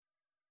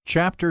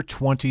Chapter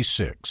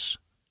 26.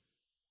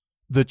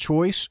 The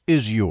Choice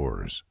is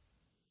Yours.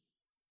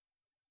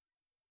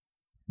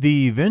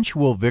 The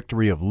eventual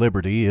victory of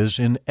liberty is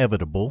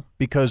inevitable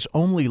because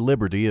only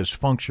liberty is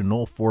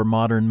functional for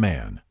modern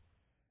man.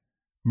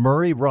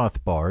 Murray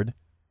Rothbard,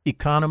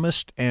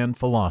 economist and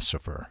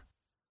philosopher.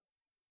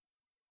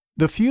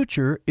 The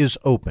future is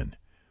open.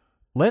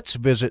 Let's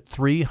visit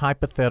 3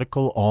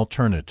 hypothetical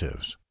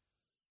alternatives.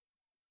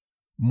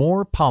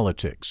 More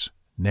politics,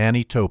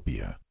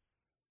 Nannytopia.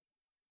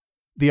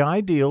 The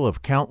ideal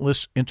of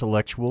countless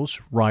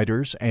intellectuals,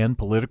 writers, and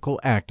political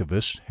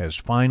activists has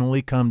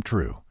finally come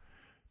true.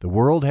 The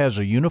world has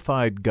a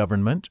unified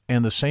government,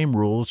 and the same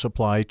rules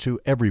apply to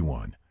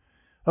everyone.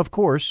 Of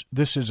course,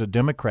 this is a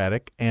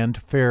democratic and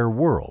fair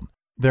world.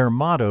 Their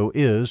motto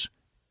is,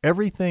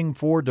 everything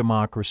for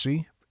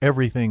democracy,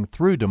 everything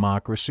through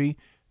democracy,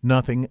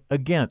 nothing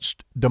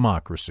against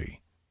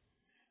democracy.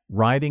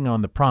 Riding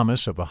on the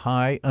promise of a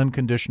high,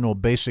 unconditional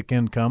basic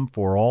income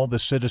for all the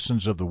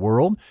citizens of the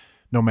world,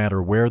 no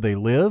matter where they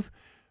live,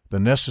 the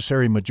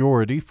necessary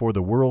majority for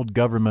the world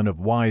government of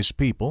wise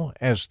people,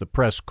 as the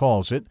press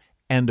calls it,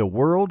 and a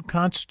world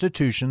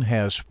constitution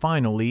has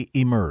finally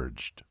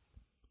emerged.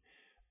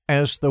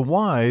 As the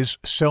wise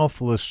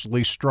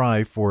selflessly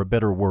strive for a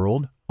better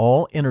world,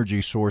 all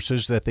energy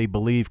sources that they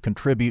believe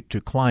contribute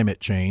to climate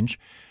change,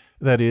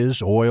 that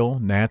is, oil,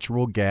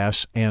 natural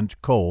gas,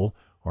 and coal,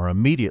 are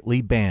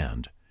immediately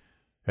banned.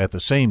 At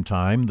the same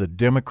time, the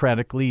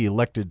democratically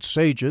elected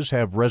sages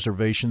have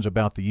reservations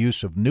about the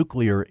use of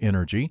nuclear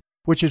energy,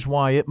 which is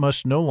why it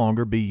must no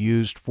longer be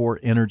used for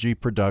energy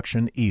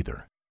production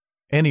either.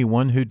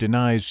 Anyone who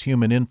denies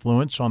human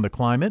influence on the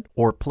climate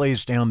or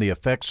plays down the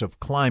effects of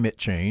climate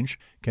change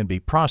can be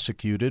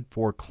prosecuted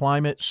for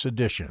climate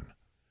sedition.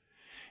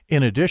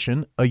 In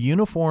addition, a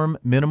uniform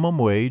minimum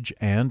wage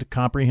and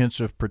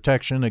comprehensive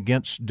protection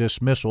against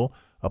dismissal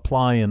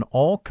apply in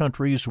all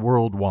countries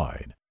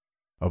worldwide.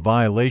 A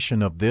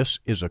violation of this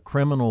is a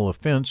criminal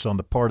offense on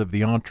the part of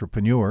the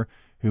entrepreneur,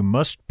 who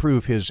must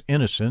prove his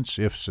innocence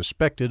if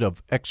suspected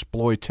of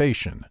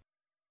exploitation.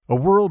 A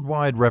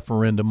worldwide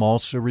referendum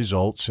also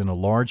results in a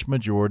large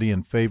majority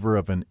in favor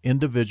of an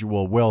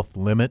individual wealth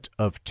limit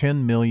of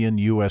 $10 million.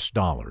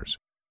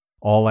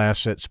 All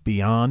assets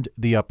beyond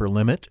the upper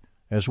limit,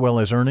 as well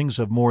as earnings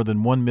of more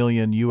than $1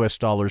 million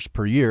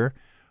per year,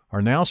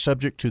 are now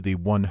subject to the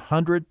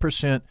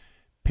 100%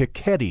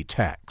 Piketty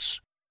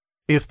tax.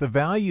 If the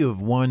value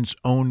of one's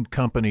own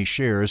company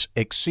shares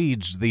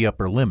exceeds the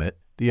upper limit,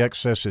 the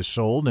excess is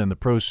sold and the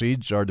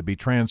proceeds are to be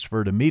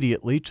transferred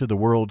immediately to the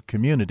world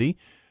community,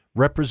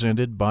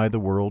 represented by the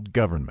world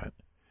government.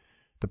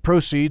 The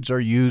proceeds are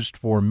used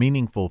for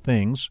meaningful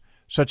things,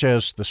 such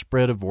as the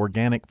spread of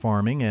organic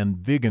farming and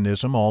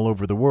veganism all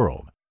over the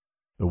world.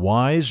 The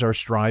wise are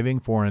striving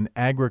for an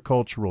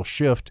agricultural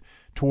shift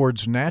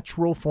towards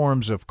natural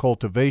forms of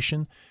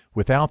cultivation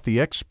without the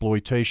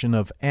exploitation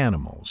of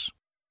animals.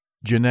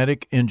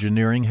 Genetic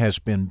engineering has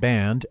been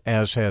banned,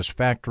 as has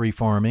factory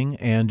farming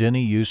and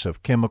any use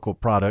of chemical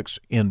products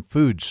in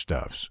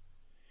foodstuffs.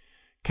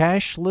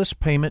 Cashless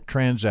payment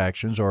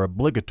transactions are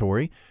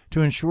obligatory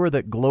to ensure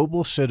that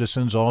global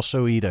citizens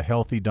also eat a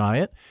healthy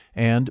diet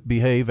and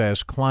behave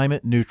as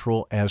climate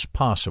neutral as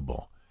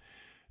possible.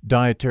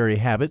 Dietary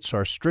habits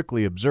are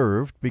strictly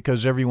observed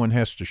because everyone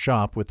has to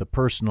shop with a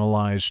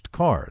personalized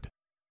card.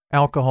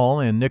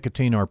 Alcohol and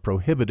nicotine are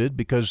prohibited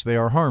because they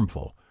are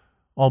harmful,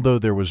 although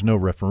there was no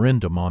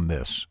referendum on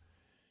this.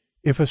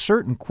 If a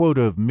certain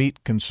quota of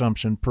meat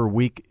consumption per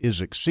week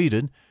is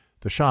exceeded,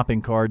 the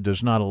shopping card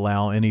does not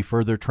allow any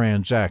further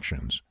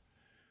transactions.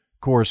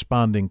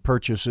 Corresponding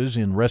purchases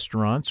in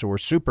restaurants or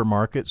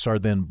supermarkets are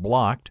then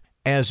blocked,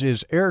 as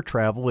is air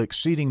travel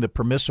exceeding the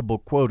permissible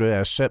quota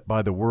as set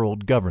by the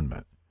world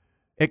government.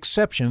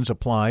 Exceptions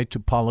apply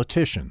to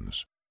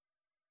politicians.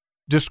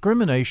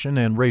 Discrimination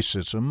and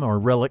racism are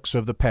relics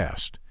of the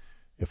past.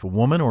 If a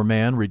woman or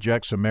man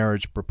rejects a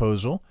marriage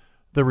proposal,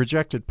 the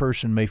rejected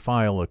person may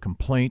file a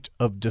complaint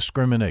of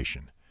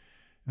discrimination.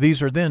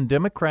 These are then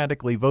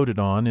democratically voted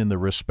on in the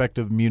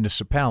respective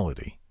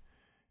municipality.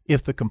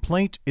 If the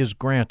complaint is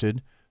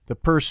granted, the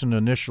person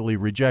initially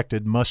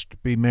rejected must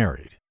be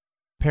married.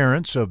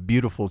 Parents of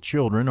beautiful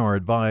children are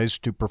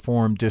advised to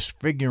perform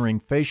disfiguring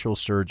facial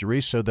surgery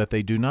so that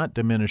they do not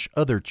diminish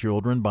other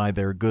children by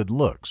their good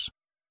looks.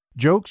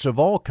 Jokes of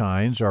all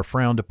kinds are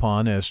frowned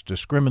upon as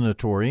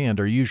discriminatory and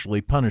are usually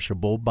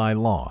punishable by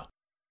law.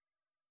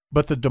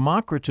 But the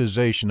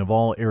democratization of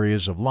all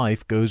areas of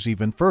life goes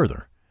even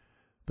further.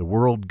 The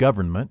world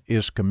government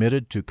is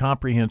committed to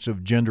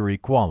comprehensive gender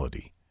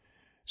equality.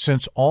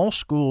 Since all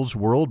schools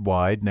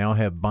worldwide now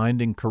have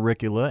binding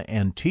curricula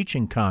and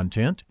teaching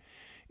content,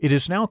 it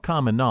is now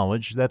common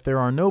knowledge that there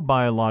are no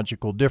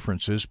biological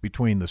differences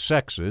between the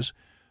sexes,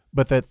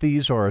 but that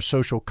these are a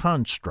social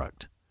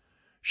construct.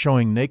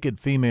 Showing naked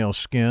female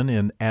skin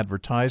in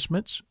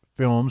advertisements,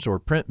 films, or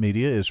print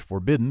media is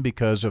forbidden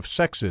because of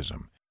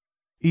sexism.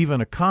 Even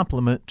a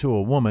compliment to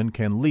a woman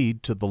can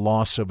lead to the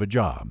loss of a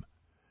job.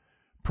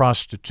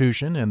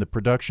 Prostitution and the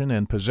production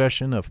and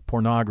possession of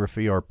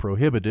pornography are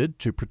prohibited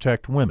to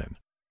protect women.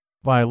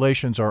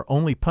 Violations are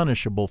only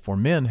punishable for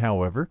men,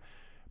 however,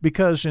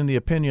 because in the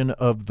opinion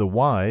of the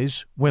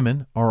wise,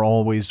 women are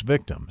always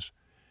victims.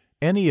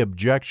 Any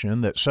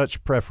objection that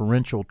such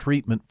preferential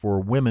treatment for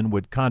women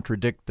would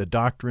contradict the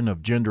doctrine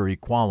of gender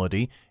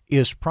equality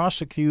is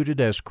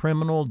prosecuted as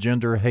criminal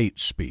gender hate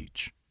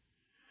speech.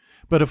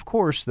 But of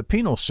course, the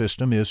penal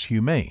system is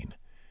humane.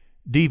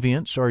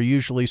 Deviants are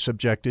usually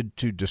subjected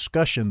to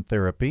discussion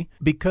therapy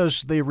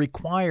because they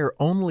require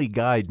only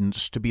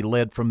guidance to be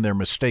led from their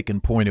mistaken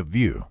point of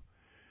view.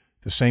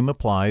 The same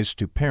applies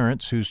to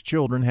parents whose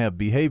children have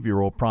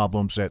behavioral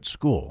problems at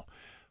school,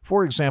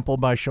 for example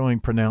by showing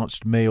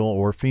pronounced male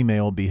or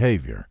female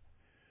behavior.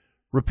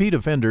 Repeat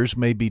offenders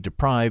may be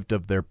deprived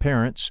of their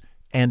parents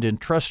and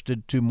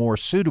entrusted to more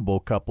suitable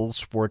couples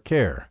for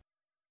care.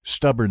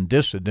 Stubborn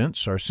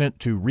dissidents are sent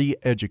to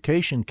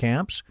re-education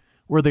camps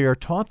where they are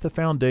taught the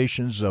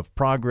foundations of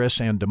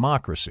progress and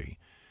democracy,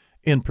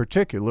 in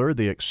particular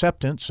the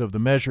acceptance of the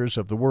measures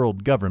of the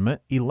world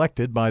government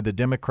elected by the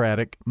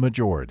Democratic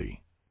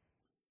majority.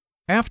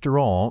 After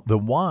all, the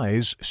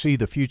wise see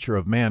the future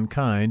of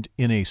mankind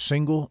in a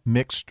single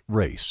mixed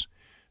race.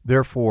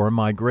 Therefore,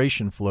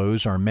 migration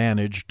flows are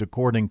managed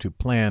according to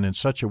plan in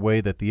such a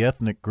way that the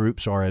ethnic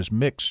groups are as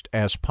mixed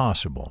as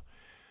possible.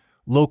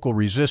 Local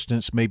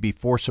resistance may be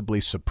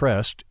forcibly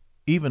suppressed.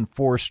 Even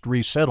forced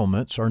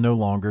resettlements are no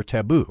longer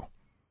taboo.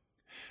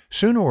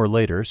 Sooner or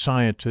later,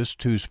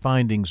 scientists whose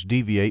findings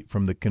deviate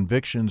from the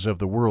convictions of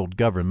the world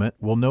government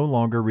will no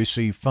longer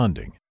receive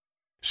funding.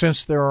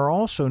 Since there are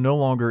also no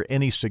longer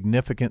any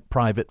significant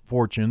private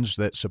fortunes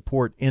that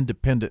support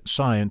independent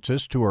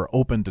scientists who are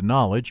open to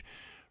knowledge,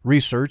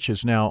 research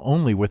is now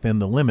only within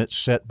the limits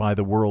set by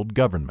the world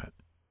government.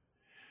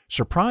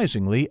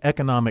 Surprisingly,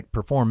 economic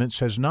performance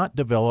has not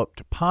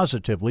developed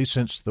positively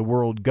since the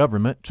world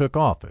government took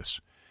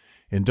office.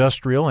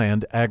 Industrial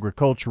and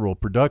agricultural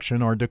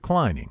production are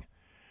declining.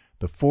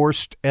 The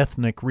forced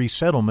ethnic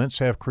resettlements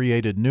have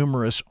created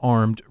numerous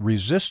armed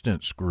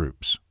resistance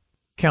groups.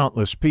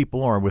 Countless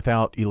people are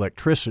without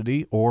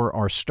electricity or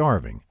are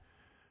starving.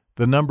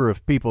 The number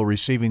of people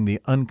receiving the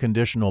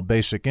unconditional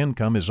basic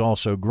income is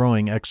also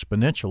growing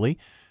exponentially,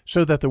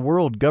 so that the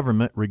world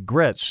government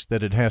regrets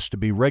that it has to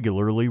be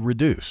regularly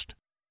reduced.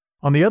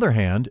 On the other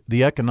hand,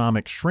 the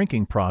economic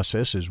shrinking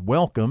process is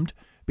welcomed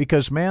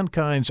because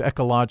mankind's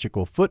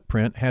ecological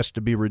footprint has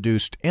to be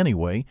reduced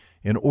anyway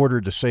in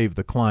order to save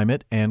the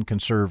climate and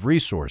conserve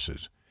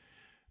resources.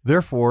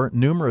 Therefore,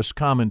 numerous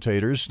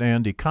commentators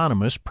and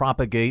economists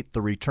propagate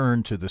the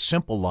return to the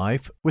simple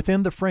life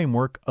within the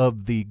framework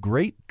of the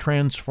Great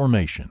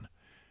Transformation.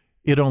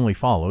 It only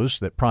follows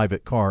that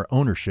private car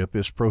ownership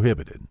is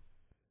prohibited.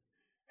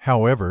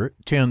 However,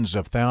 tens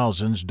of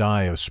thousands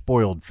die of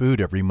spoiled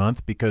food every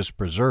month because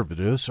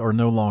preservatives are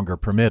no longer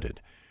permitted.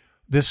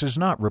 This is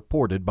not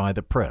reported by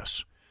the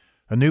press.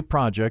 A new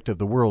project of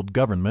the world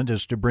government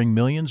is to bring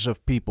millions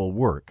of people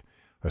work,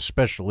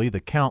 especially the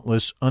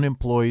countless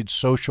unemployed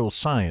social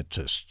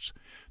scientists,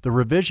 the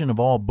revision of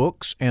all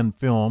books and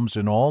films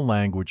in all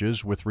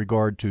languages with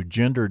regard to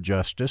gender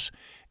justice,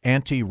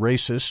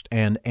 anti-racist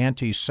and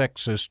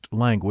anti-sexist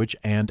language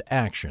and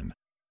action.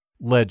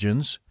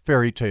 Legends,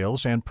 fairy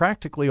tales, and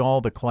practically all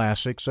the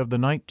classics of the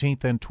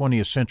 19th and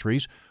 20th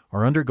centuries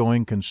are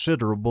undergoing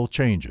considerable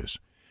changes.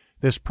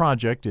 This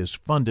project is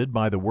funded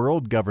by the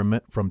world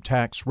government from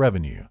tax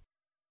revenue.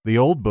 The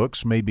old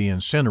books may be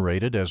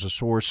incinerated as a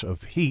source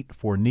of heat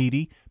for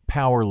needy,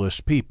 powerless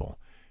people,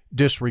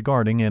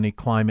 disregarding any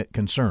climate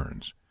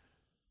concerns.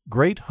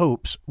 Great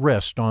hopes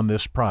rest on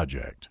this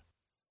project.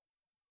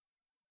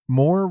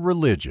 More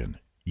religion,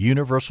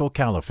 universal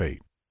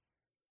caliphate.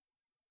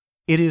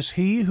 It is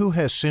He who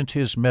has sent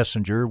His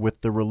messenger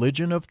with the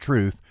religion of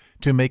truth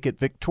to make it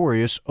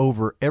victorious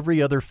over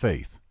every other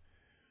faith.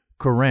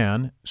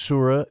 Quran,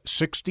 Surah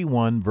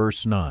 61,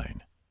 verse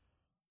 9.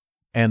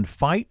 And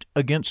fight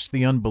against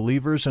the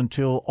unbelievers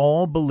until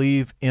all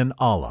believe in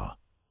Allah.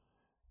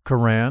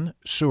 Quran,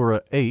 Surah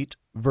 8,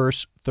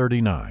 verse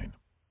 39.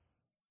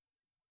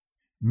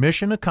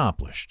 Mission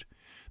accomplished.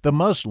 The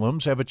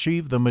Muslims have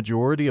achieved the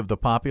majority of the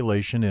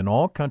population in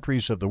all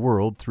countries of the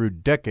world through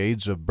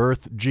decades of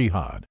birth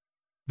jihad.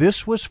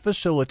 This was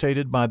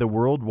facilitated by the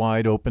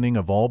worldwide opening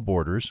of all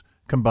borders,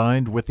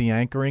 combined with the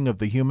anchoring of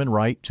the human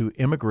right to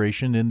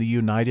immigration in the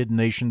United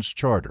Nations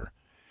Charter.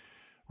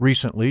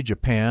 Recently,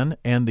 Japan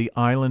and the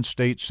island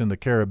states in the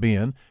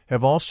Caribbean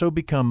have also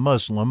become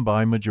Muslim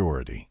by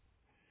majority.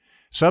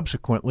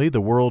 Subsequently,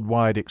 the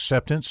worldwide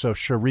acceptance of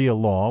Sharia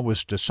law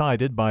was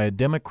decided by a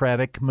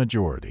democratic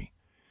majority.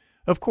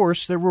 Of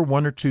course, there were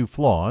one or two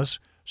flaws,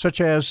 such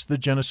as the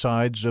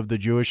genocides of the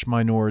Jewish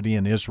minority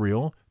in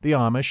Israel, the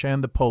Amish,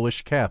 and the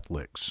Polish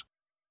Catholics.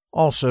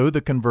 Also,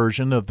 the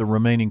conversion of the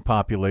remaining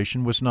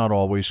population was not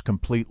always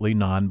completely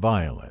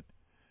nonviolent.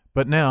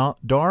 But now,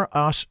 Dar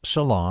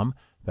as-Salam,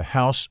 the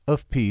House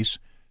of Peace,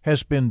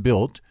 has been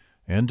built,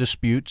 and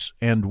disputes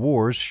and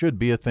wars should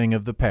be a thing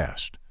of the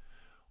past.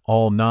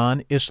 All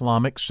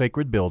non-Islamic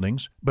sacred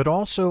buildings, but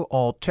also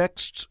all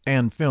texts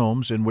and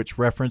films in which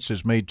reference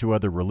is made to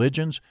other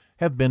religions,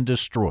 have been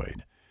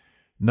destroyed.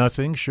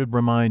 Nothing should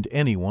remind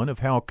anyone of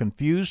how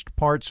confused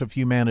parts of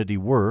humanity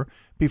were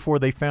before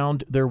they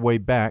found their way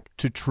back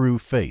to true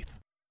faith.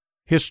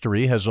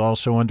 History has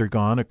also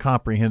undergone a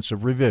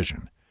comprehensive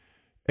revision.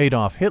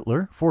 Adolf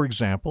Hitler, for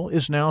example,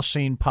 is now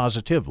seen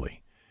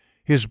positively.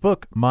 His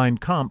book, Mein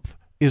Kampf,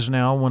 is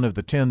now one of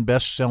the 10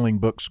 best-selling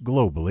books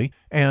globally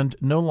and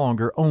no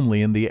longer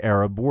only in the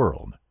Arab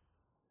world.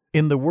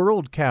 In the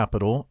world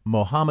capital,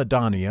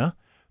 Mohammedania,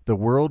 the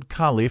world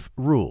caliph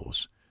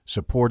rules,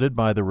 supported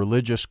by the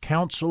religious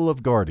Council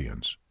of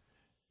Guardians.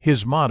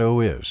 His motto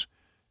is,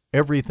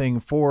 "Everything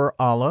for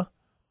Allah,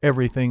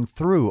 everything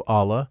through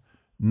Allah,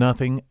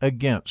 nothing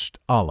against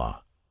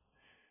Allah."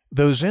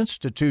 Those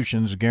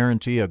institutions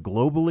guarantee a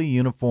globally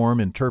uniform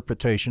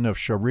interpretation of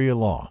Sharia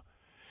law.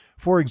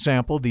 For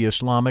example, the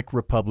Islamic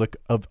Republic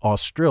of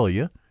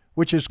Australia,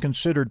 which is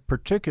considered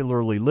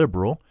particularly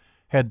liberal,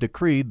 had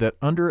decreed that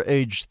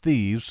underage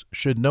thieves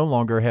should no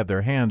longer have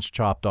their hands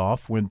chopped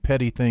off when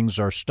petty things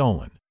are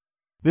stolen.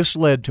 This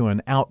led to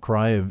an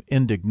outcry of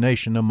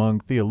indignation among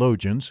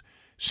theologians,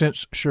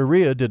 since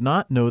Sharia did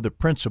not know the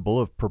principle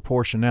of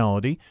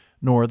proportionality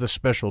nor the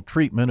special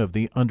treatment of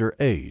the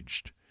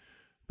underaged.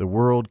 The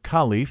world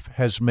caliph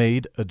has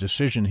made a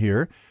decision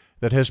here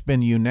that has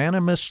been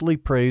unanimously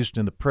praised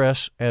in the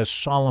press as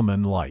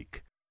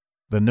Solomon-like.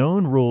 The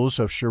known rules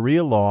of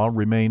Sharia law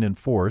remain in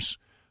force,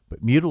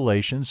 but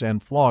mutilations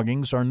and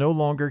floggings are no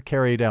longer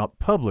carried out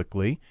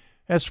publicly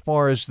as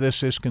far as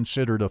this is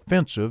considered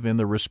offensive in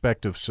the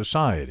respective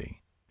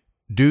society.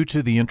 Due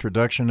to the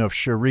introduction of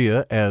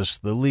Sharia as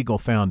the legal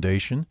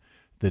foundation,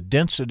 the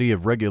density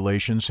of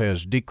regulations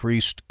has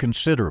decreased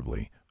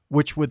considerably,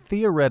 which would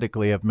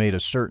theoretically have made a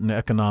certain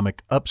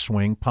economic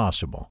upswing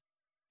possible.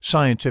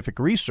 Scientific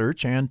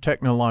research and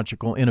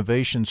technological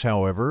innovations,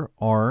 however,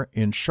 are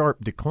in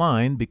sharp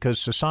decline because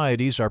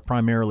societies are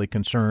primarily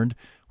concerned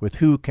with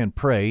who can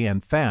pray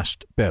and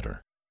fast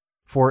better.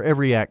 For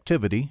every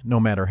activity, no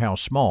matter how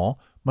small,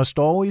 must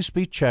always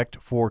be checked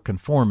for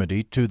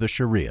conformity to the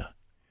Sharia.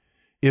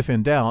 If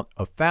in doubt,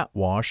 a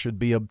fatwa should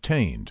be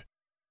obtained.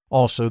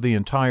 Also, the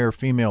entire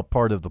female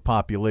part of the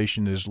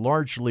population is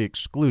largely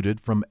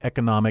excluded from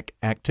economic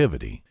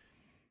activity.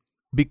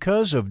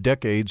 Because of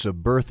decades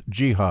of birth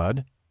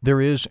jihad, there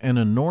is an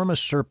enormous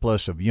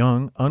surplus of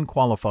young,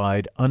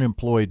 unqualified,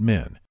 unemployed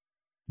men.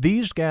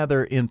 These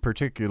gather in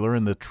particular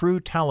in the true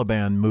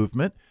Taliban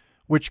movement,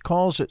 which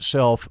calls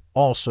itself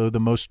also the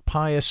most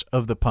pious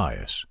of the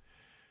pious.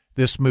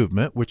 This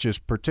movement, which is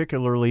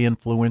particularly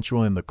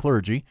influential in the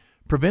clergy,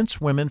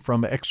 prevents women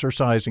from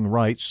exercising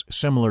rights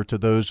similar to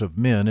those of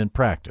men in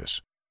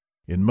practice.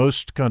 In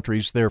most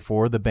countries,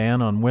 therefore, the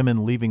ban on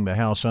women leaving the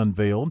house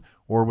unveiled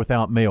or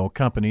without male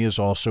company is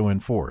also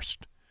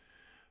enforced.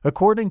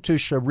 According to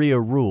Sharia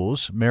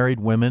rules, married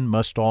women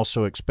must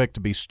also expect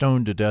to be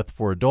stoned to death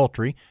for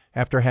adultery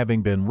after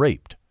having been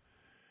raped.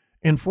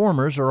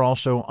 Informers are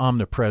also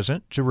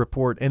omnipresent to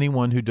report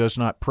anyone who does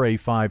not pray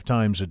 5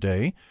 times a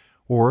day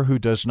or who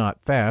does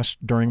not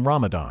fast during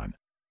Ramadan.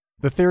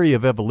 The theory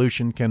of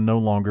evolution can no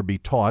longer be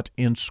taught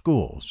in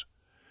schools.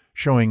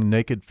 Showing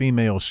naked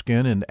female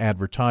skin in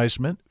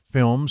advertisement,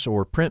 films,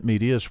 or print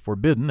media is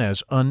forbidden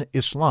as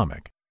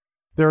un-Islamic.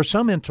 There are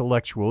some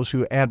intellectuals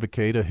who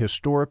advocate a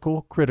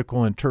historical,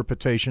 critical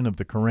interpretation of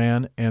the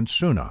Quran and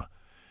Sunnah.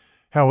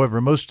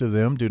 However, most of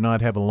them do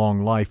not have a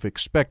long life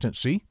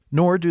expectancy,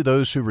 nor do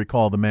those who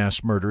recall the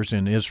mass murders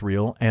in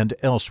Israel and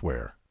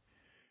elsewhere.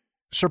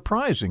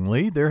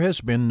 Surprisingly, there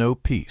has been no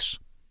peace.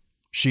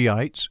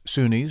 Shiites,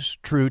 Sunnis,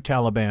 true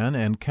Taliban,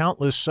 and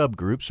countless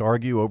subgroups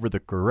argue over the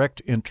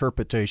correct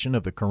interpretation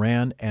of the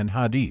Quran and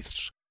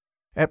Hadiths.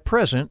 At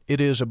present,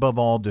 it is above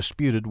all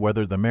disputed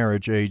whether the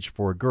marriage age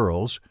for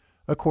girls,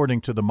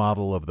 according to the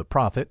model of the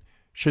Prophet,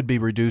 should be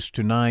reduced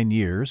to 9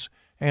 years,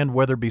 and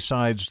whether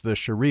besides the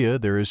Sharia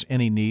there is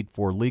any need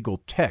for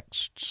legal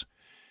texts.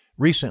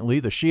 Recently,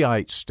 the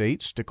Shiite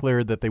states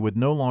declared that they would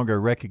no longer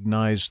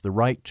recognize the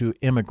right to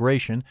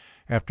immigration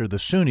after the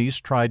Sunnis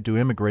tried to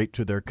immigrate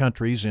to their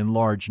countries in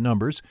large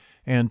numbers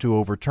and to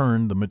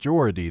overturn the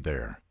majority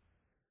there.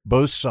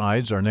 Both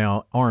sides are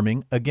now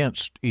arming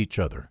against each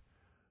other.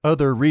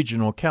 Other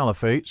regional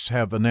caliphates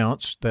have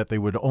announced that they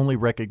would only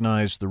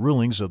recognize the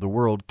rulings of the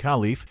world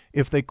caliph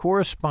if they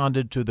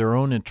corresponded to their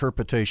own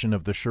interpretation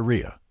of the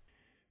Sharia.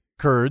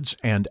 Kurds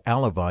and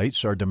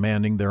Alawites are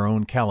demanding their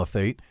own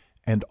caliphate,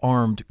 and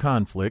armed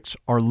conflicts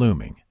are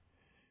looming.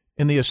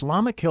 In the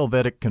Islamic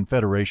Helvetic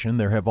Confederation,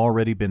 there have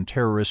already been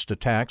terrorist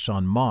attacks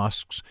on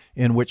mosques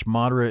in which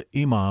moderate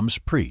imams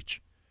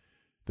preach.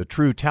 The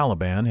true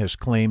Taliban has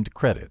claimed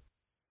credit.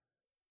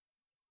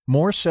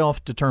 More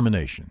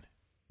self-determination.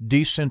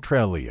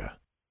 Decentralia.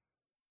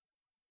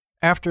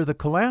 After the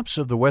collapse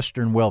of the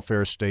Western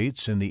welfare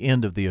states and the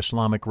end of the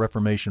Islamic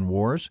Reformation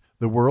Wars,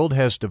 the world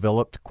has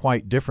developed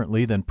quite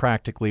differently than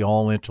practically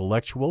all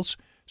intellectuals,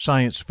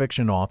 science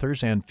fiction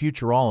authors, and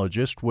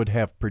futurologists would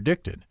have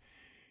predicted.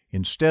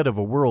 Instead of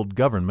a world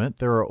government,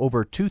 there are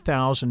over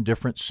 2,000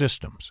 different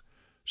systems,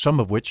 some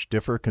of which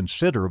differ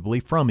considerably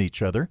from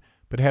each other,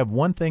 but have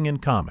one thing in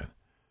common.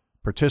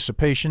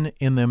 Participation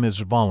in them is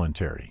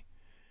voluntary.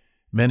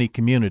 Many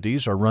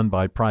communities are run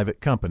by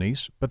private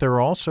companies, but there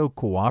are also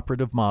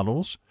cooperative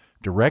models,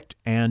 direct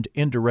and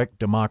indirect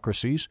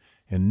democracies,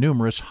 and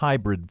numerous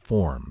hybrid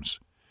forms.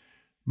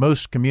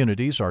 Most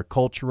communities are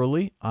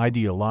culturally,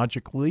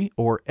 ideologically,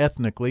 or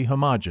ethnically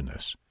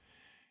homogeneous.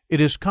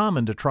 It is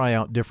common to try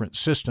out different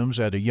systems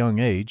at a young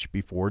age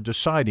before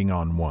deciding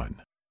on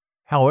one.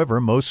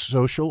 However, most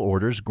social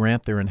orders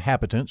grant their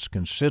inhabitants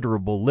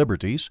considerable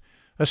liberties,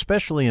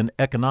 especially in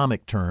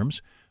economic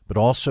terms, but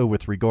also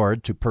with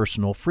regard to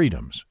personal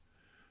freedoms.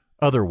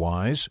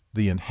 Otherwise,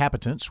 the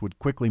inhabitants would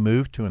quickly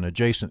move to an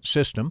adjacent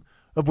system,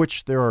 of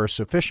which there are a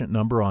sufficient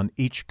number on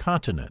each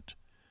continent.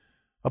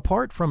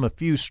 Apart from a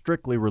few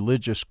strictly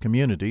religious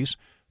communities,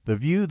 the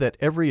view that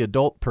every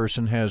adult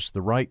person has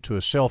the right to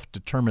a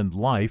self-determined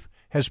life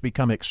has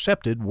become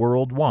accepted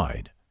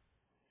worldwide.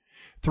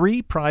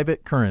 3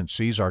 private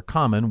currencies are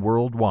common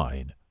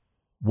worldwide: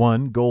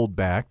 1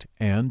 gold-backed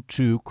and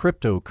 2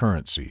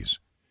 cryptocurrencies.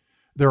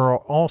 There are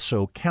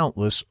also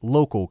countless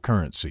local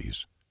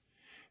currencies.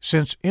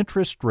 Since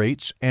interest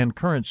rates and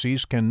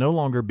currencies can no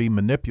longer be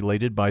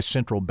manipulated by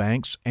central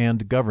banks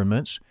and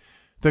governments,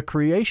 the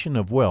creation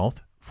of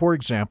wealth, for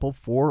example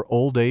for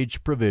old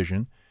age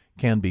provision,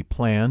 can be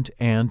planned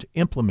and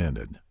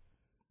implemented.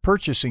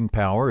 Purchasing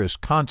power is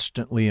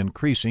constantly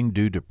increasing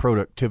due to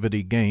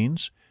productivity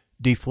gains.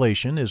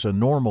 Deflation is a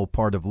normal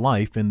part of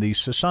life in these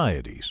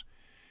societies.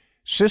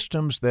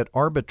 Systems that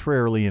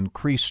arbitrarily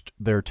increased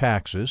their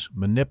taxes,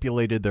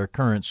 manipulated their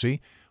currency,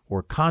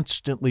 or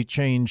constantly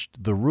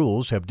changed the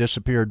rules have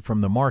disappeared from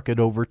the market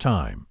over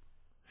time.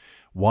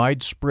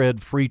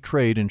 Widespread free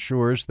trade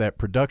ensures that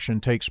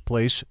production takes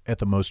place at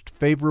the most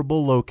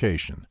favorable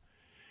location.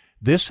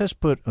 This has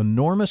put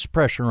enormous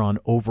pressure on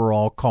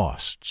overall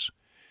costs.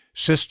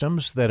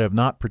 Systems that have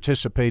not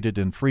participated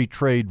in free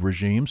trade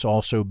regimes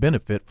also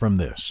benefit from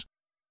this.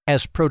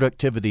 As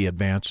productivity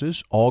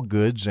advances, all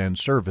goods and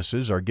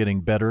services are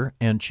getting better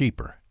and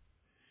cheaper.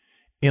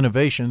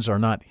 Innovations are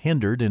not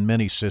hindered in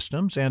many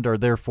systems and are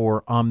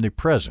therefore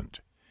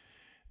omnipresent.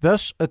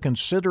 Thus, a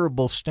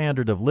considerable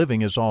standard of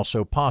living is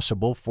also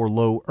possible for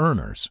low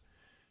earners.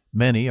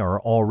 Many are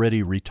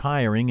already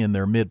retiring in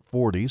their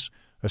mid-40s,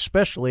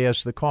 especially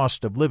as the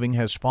cost of living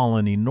has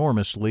fallen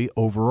enormously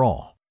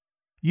overall.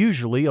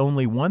 Usually,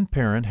 only one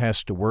parent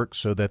has to work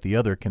so that the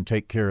other can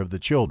take care of the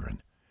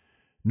children.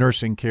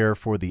 Nursing care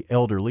for the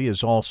elderly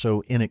is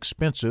also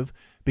inexpensive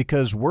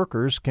because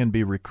workers can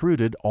be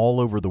recruited all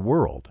over the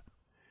world.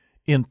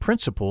 In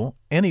principle,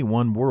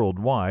 anyone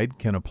worldwide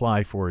can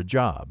apply for a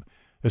job,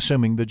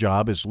 assuming the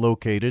job is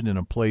located in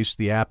a place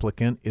the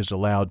applicant is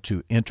allowed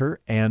to enter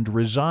and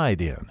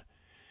reside in.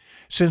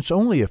 Since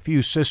only a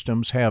few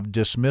systems have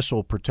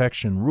dismissal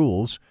protection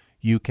rules,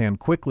 you can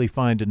quickly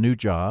find a new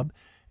job,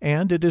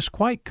 and it is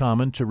quite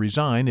common to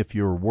resign if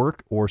your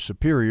work or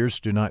superiors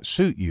do not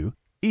suit you,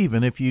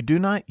 even if you do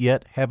not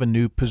yet have a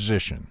new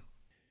position.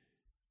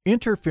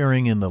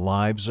 Interfering in the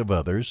lives of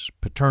others,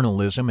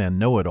 paternalism and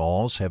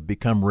know-it-alls have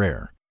become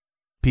rare.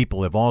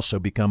 People have also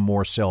become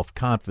more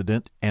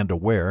self-confident and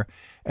aware,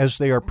 as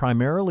they are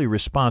primarily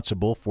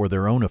responsible for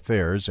their own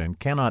affairs and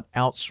cannot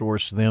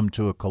outsource them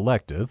to a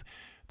collective,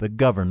 the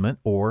government,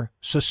 or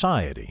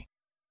society.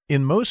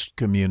 In most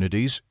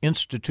communities,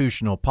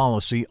 institutional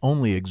policy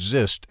only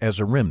exists as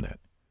a remnant,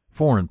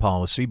 foreign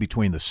policy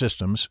between the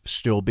systems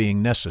still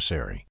being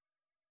necessary.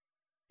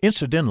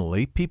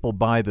 Incidentally, people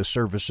buy the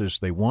services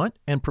they want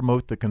and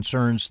promote the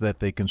concerns that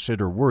they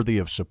consider worthy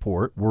of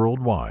support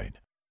worldwide.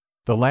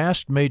 The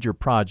last major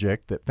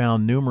project that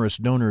found numerous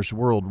donors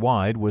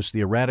worldwide was the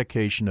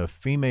eradication of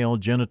female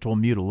genital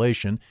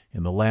mutilation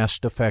in the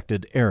last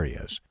affected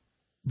areas.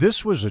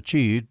 This was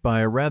achieved by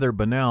a rather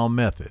banal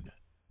method,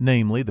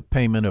 namely the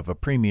payment of a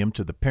premium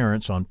to the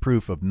parents on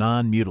proof of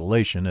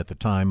non-mutilation at the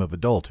time of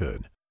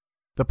adulthood.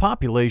 The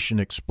population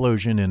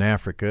explosion in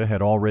Africa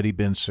had already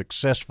been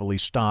successfully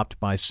stopped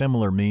by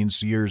similar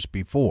means years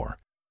before.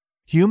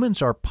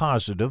 Humans are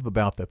positive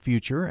about the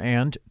future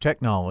and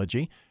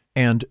technology,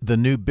 and the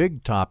new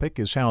big topic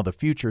is how the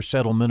future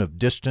settlement of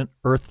distant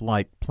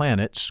Earth-like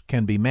planets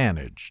can be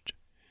managed.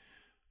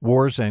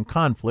 Wars and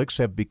conflicts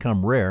have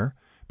become rare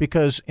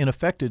because in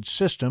affected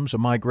systems a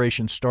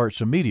migration starts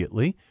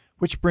immediately,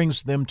 which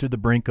brings them to the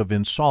brink of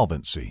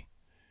insolvency.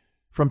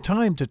 From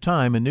time to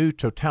time, a new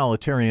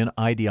totalitarian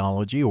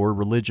ideology or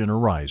religion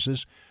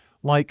arises,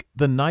 like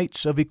the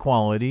Knights of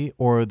Equality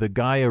or the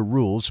Gaia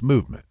Rules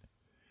movement.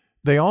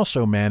 They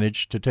also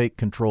manage to take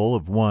control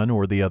of one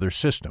or the other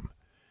system.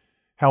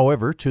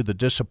 However, to the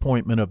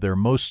disappointment of their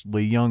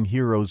mostly young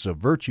heroes of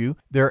virtue,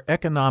 their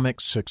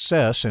economic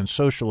success and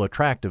social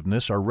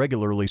attractiveness are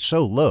regularly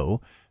so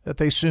low that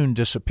they soon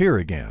disappear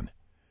again.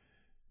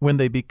 When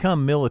they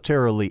become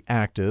militarily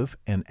active,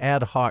 an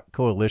ad hoc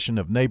coalition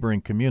of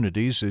neighboring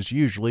communities is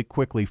usually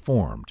quickly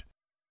formed.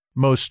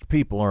 Most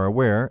people are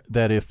aware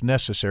that if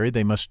necessary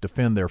they must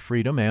defend their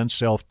freedom and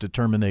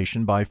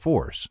self-determination by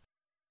force.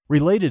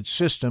 Related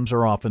systems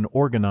are often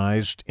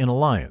organized in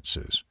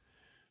alliances.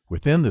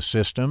 Within the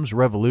systems,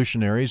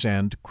 revolutionaries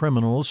and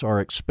criminals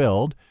are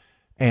expelled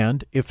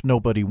and, if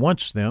nobody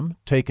wants them,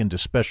 taken to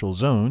special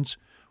zones,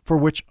 for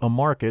which a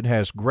market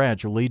has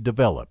gradually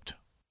developed.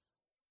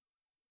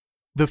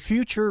 The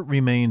future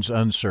remains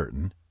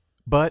uncertain,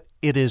 but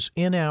it is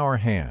in our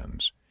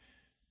hands.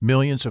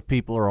 Millions of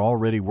people are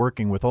already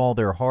working with all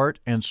their heart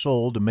and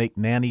soul to make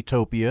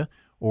Nannytopia,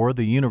 or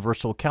the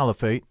Universal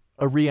Caliphate,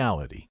 a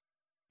reality.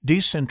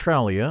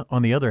 Decentralia,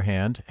 on the other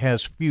hand,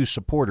 has few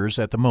supporters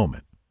at the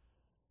moment.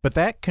 But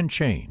that can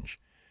change,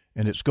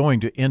 and it's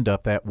going to end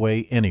up that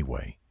way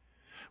anyway.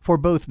 For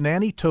both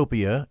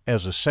Nannytopia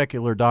as a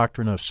secular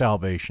doctrine of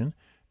salvation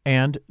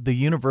and the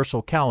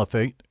Universal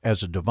Caliphate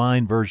as a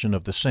divine version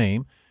of the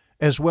same,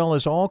 as well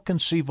as all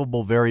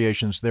conceivable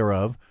variations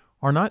thereof,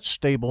 are not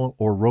stable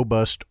or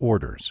robust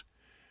orders.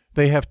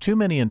 They have too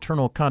many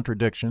internal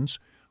contradictions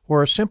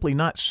or are simply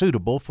not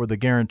suitable for the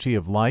guarantee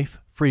of life,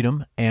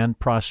 freedom, and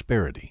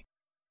prosperity.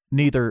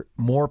 Neither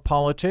more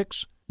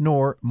politics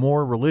nor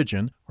more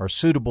religion are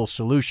suitable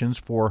solutions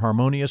for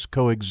harmonious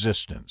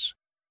coexistence.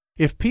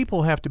 If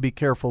people have to be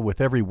careful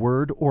with every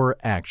word or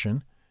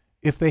action,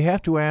 if they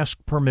have to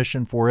ask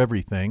permission for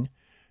everything,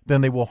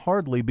 then they will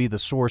hardly be the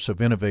source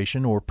of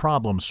innovation or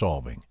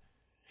problem-solving.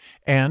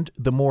 And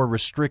the more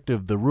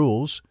restrictive the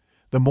rules,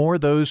 the more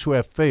those who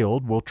have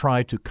failed will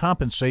try to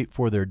compensate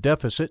for their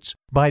deficits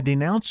by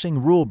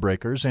denouncing rule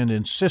breakers and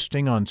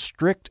insisting on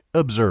strict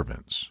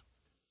observance.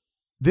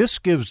 This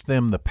gives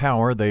them the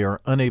power they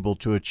are unable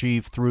to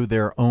achieve through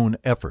their own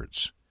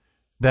efforts.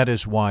 That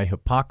is why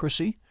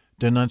hypocrisy,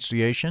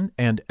 denunciation,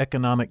 and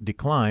economic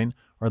decline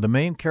are the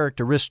main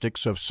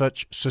characteristics of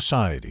such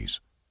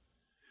societies.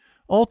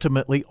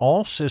 Ultimately,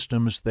 all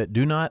systems that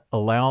do not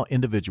allow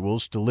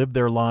individuals to live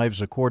their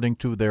lives according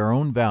to their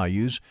own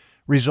values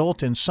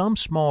result in some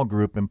small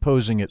group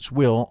imposing its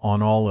will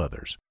on all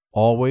others,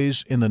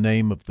 always in the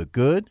name of the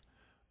good,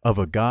 of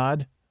a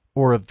God,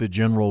 or of the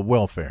general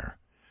welfare.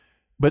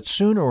 But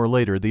sooner or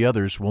later the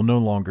others will no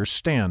longer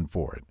stand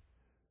for it.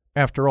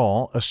 After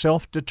all, a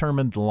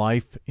self-determined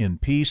life in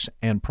peace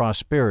and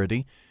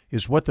prosperity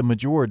is what the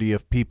majority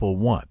of people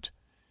want.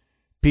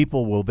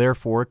 People will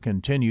therefore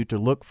continue to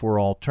look for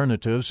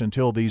alternatives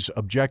until these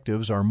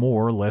objectives are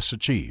more or less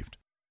achieved.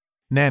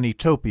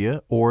 Nannytopia,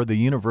 or the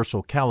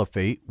Universal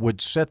Caliphate, would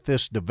set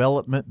this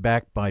development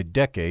back by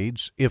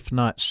decades, if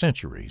not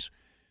centuries.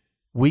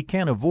 We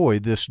can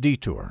avoid this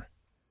detour.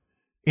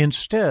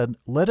 Instead,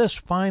 let us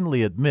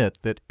finally admit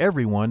that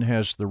everyone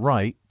has the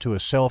right to a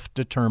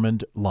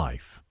self-determined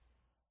life.